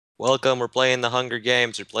Welcome, we're playing the Hunger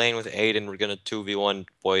Games. We're playing with Aiden. We're gonna 2v1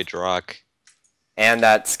 Voyage Rock. And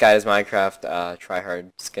that Sky is Minecraft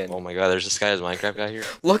tryhard skin. Oh my god, there's this guy, this Minecraft guy here.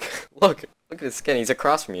 Look at his skin. He's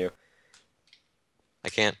across from you. I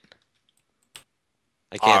can't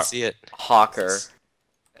see it. Hawker.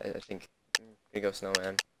 I think. Here you go,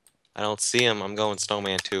 Snowman. I don't see him. I'm going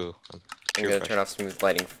Snowman too. I'm gonna turn off smooth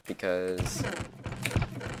lighting because.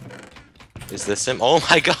 Is this him? Oh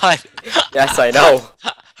my god! Yes, I know.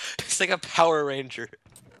 It's like a Power Ranger.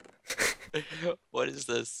 What is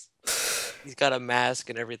this? He's got a mask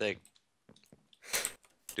and everything.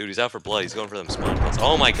 Dude, he's out for blood. He's going for them spawn kills.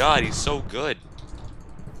 Oh my god, he's so good.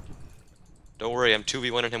 Don't worry, I'm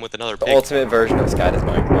 2v1ing him with another pig. The ultimate version of Sky is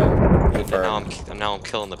Minecraft. And now I'm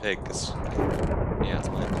killing the pig. Cause, yeah, it's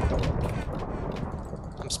mine.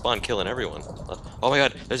 I'm spawn killing everyone. Oh my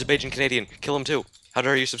god, there's a Bajan Canadian. Kill him too. How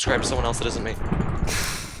dare you subscribe to someone else that isn't me?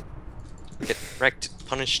 Get wrecked,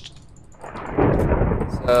 punished.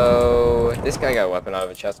 So this guy got a weapon out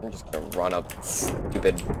of a chest. I'm just gonna run up.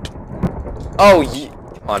 Stupid. Oh,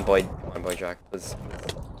 come on, boy. Come on, boy, Jack. Please.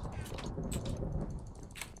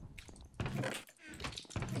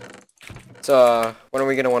 So, when are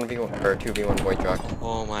we gonna 1v1 or 2v1 boy Jack?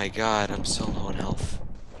 Oh my god, I'm so low on health.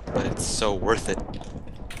 But it's so worth it.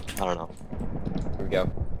 I don't know. Here we go.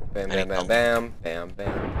 Bam, bam, bam, bam, bam, bam,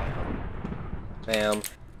 bam, bam.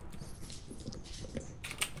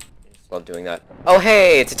 Just love doing that. Oh,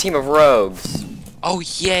 hey, it's a team of rogues. Oh,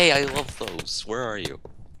 yay, I love those. Where are you?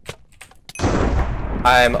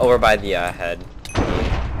 I'm over by the head.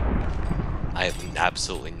 I have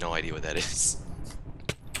absolutely no idea what that is.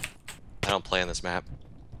 I don't play on this map.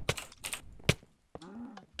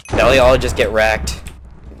 Now y'all just get wrecked.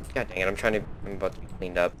 God dang it, I'm about to be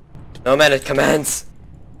cleaned up. No man, it commence!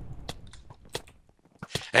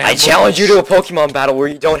 I challenge you to a Pokemon battle where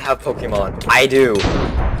you don't have Pokemon. I do.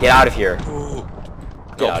 Get out of here. Ooh.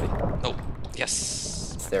 Get out of here. Oh,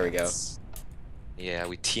 yes. There we go. Yeah,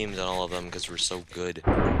 we teamed on all of them because we're so good.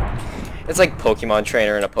 It's like Pokemon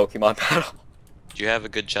Trainer in a Pokemon battle. Do you have a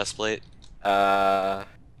good chest plate? Leather.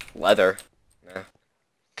 Nah.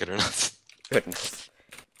 Good enough. Good enough.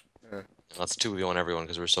 Let's 2v1 everyone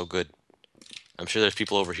because we're so good. I'm sure there's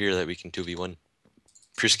people over here that we can 2v1.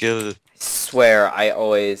 Pure skill. I swear, I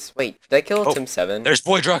always... Wait, did I kill Tim 7? There's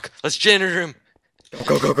Voidrock! Let's janitor him!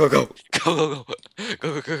 Go, go, go, go, go! Go, go, go! Go,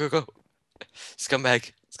 go, go, go, go!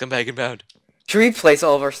 Scumbag! Scumbag inbound! Should we place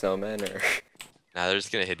all of our snowmen, or...? Nah, they're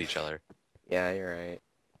just gonna hit each other. Yeah, you're right.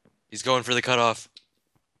 He's going for the cutoff.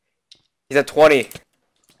 He's at 20.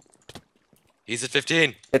 He's at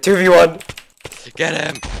 15. At 2v1. Get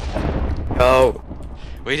him! Go!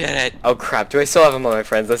 We did it! Oh crap, do I still have him on my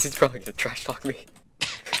friends list? He's probably gonna trash talk me.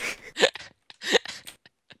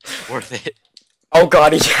 Worth it. Oh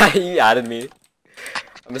god, he added me.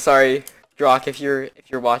 I'm sorry, Drock, if you're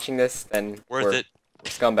watching this, then Worth it. We're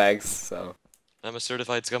scumbags, so. I'm a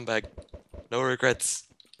certified scumbag. No regrets.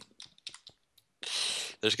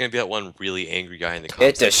 There's gonna be that one really angry guy in the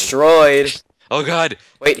comments. It destroyed! Oh god!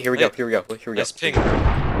 Wait, here we go, here we go, here we go. Nice ping. Here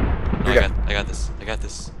I got this. I got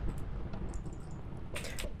this.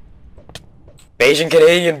 Bajan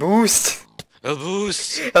Canadian boost! El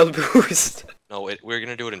boost! El boost! No, we're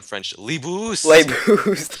gonna do it in French. Le boost! Le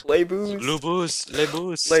boost! Le boost! Le boost! Le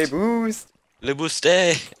boost! Le boost! Le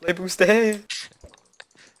boosté! Le boosté!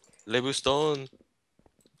 Le booston!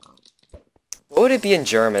 What would it be in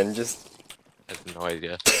German? Just... I have no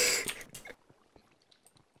idea.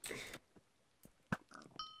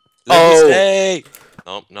 Le boosté!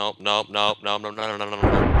 Nope, nope, nope, nope, nope, nope, no, no, no, no, no.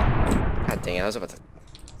 God dang it, I was about to...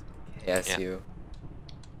 Yes, you.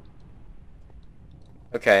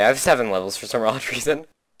 Okay, I have 7 levels for some odd reason.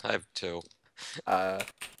 I have 2.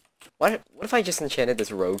 What if I just enchanted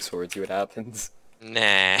this rogue sword, see what happens?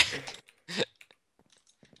 Nah.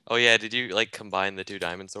 Oh yeah, did you, like, combine the 2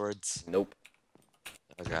 diamond swords? Nope.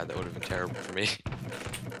 Oh god, that would have been terrible for me.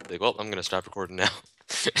 Like, well, I'm gonna stop recording now.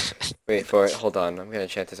 Wait for it, hold on, I'm gonna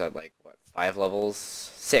enchant this at, like, what, 5 levels?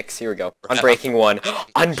 6, here we go. Unbreaking 1.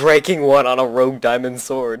 Unbreaking 1 on a rogue diamond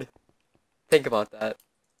sword. Think about that.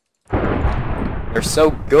 They're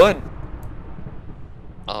so good!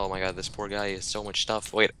 Oh my god, this poor guy has so much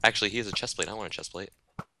stuff. Wait, actually, he has a chest plate. I want a chest plate.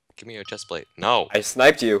 Give me a chest plate. No. I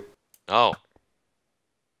sniped you. No.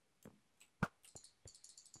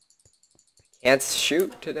 Can't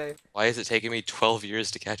shoot today. Why is it taking me 12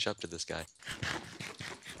 years to catch up to this guy?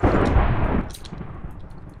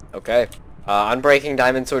 Okay. Unbreaking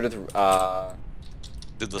diamond sword with,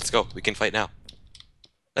 Dude, let's go. We can fight now.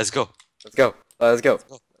 Let's go. Let's go. Let's go.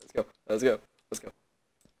 Let's go. Let's go. Let's go.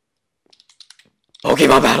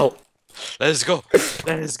 Pokemon battle! Let's go.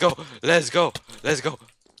 Let's go. Let's go. Let's go.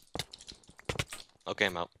 Okay,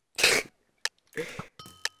 I'm out.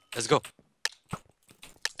 Let's go.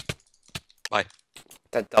 Bye.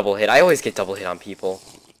 That double hit. I always get double hit on people.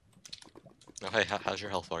 Oh, hey, how's your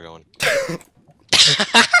health bar going?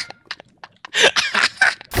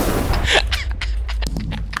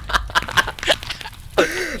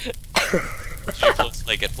 Your close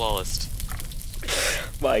play get flawless.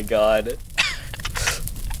 My god.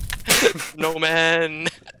 No man.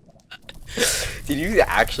 Did you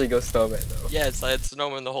actually go snowman though? Yes, I had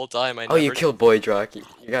snowman the whole time. Oh, you killed Boy Drock. You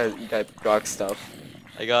got Drock stuff.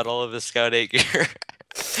 I got all of the Scout 8 gear.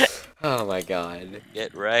 Oh my god.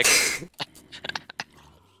 Get wrecked.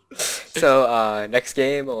 So, next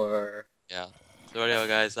game or? Yeah. So anyway,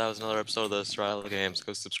 guys, that was another episode of the Survival Games.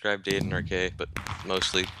 Go subscribe to Aiden RK, but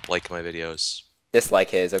mostly like my videos. Dislike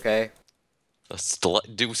his, okay?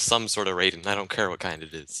 Do some sort of rating. I don't care what kind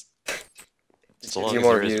it is. Just gives you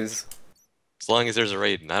more there is- views. As long as there's a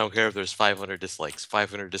rating. I don't care if there's 500 dislikes.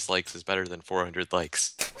 500 dislikes is better than 400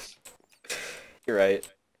 likes. You're right.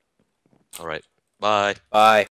 Alright. Bye. Bye.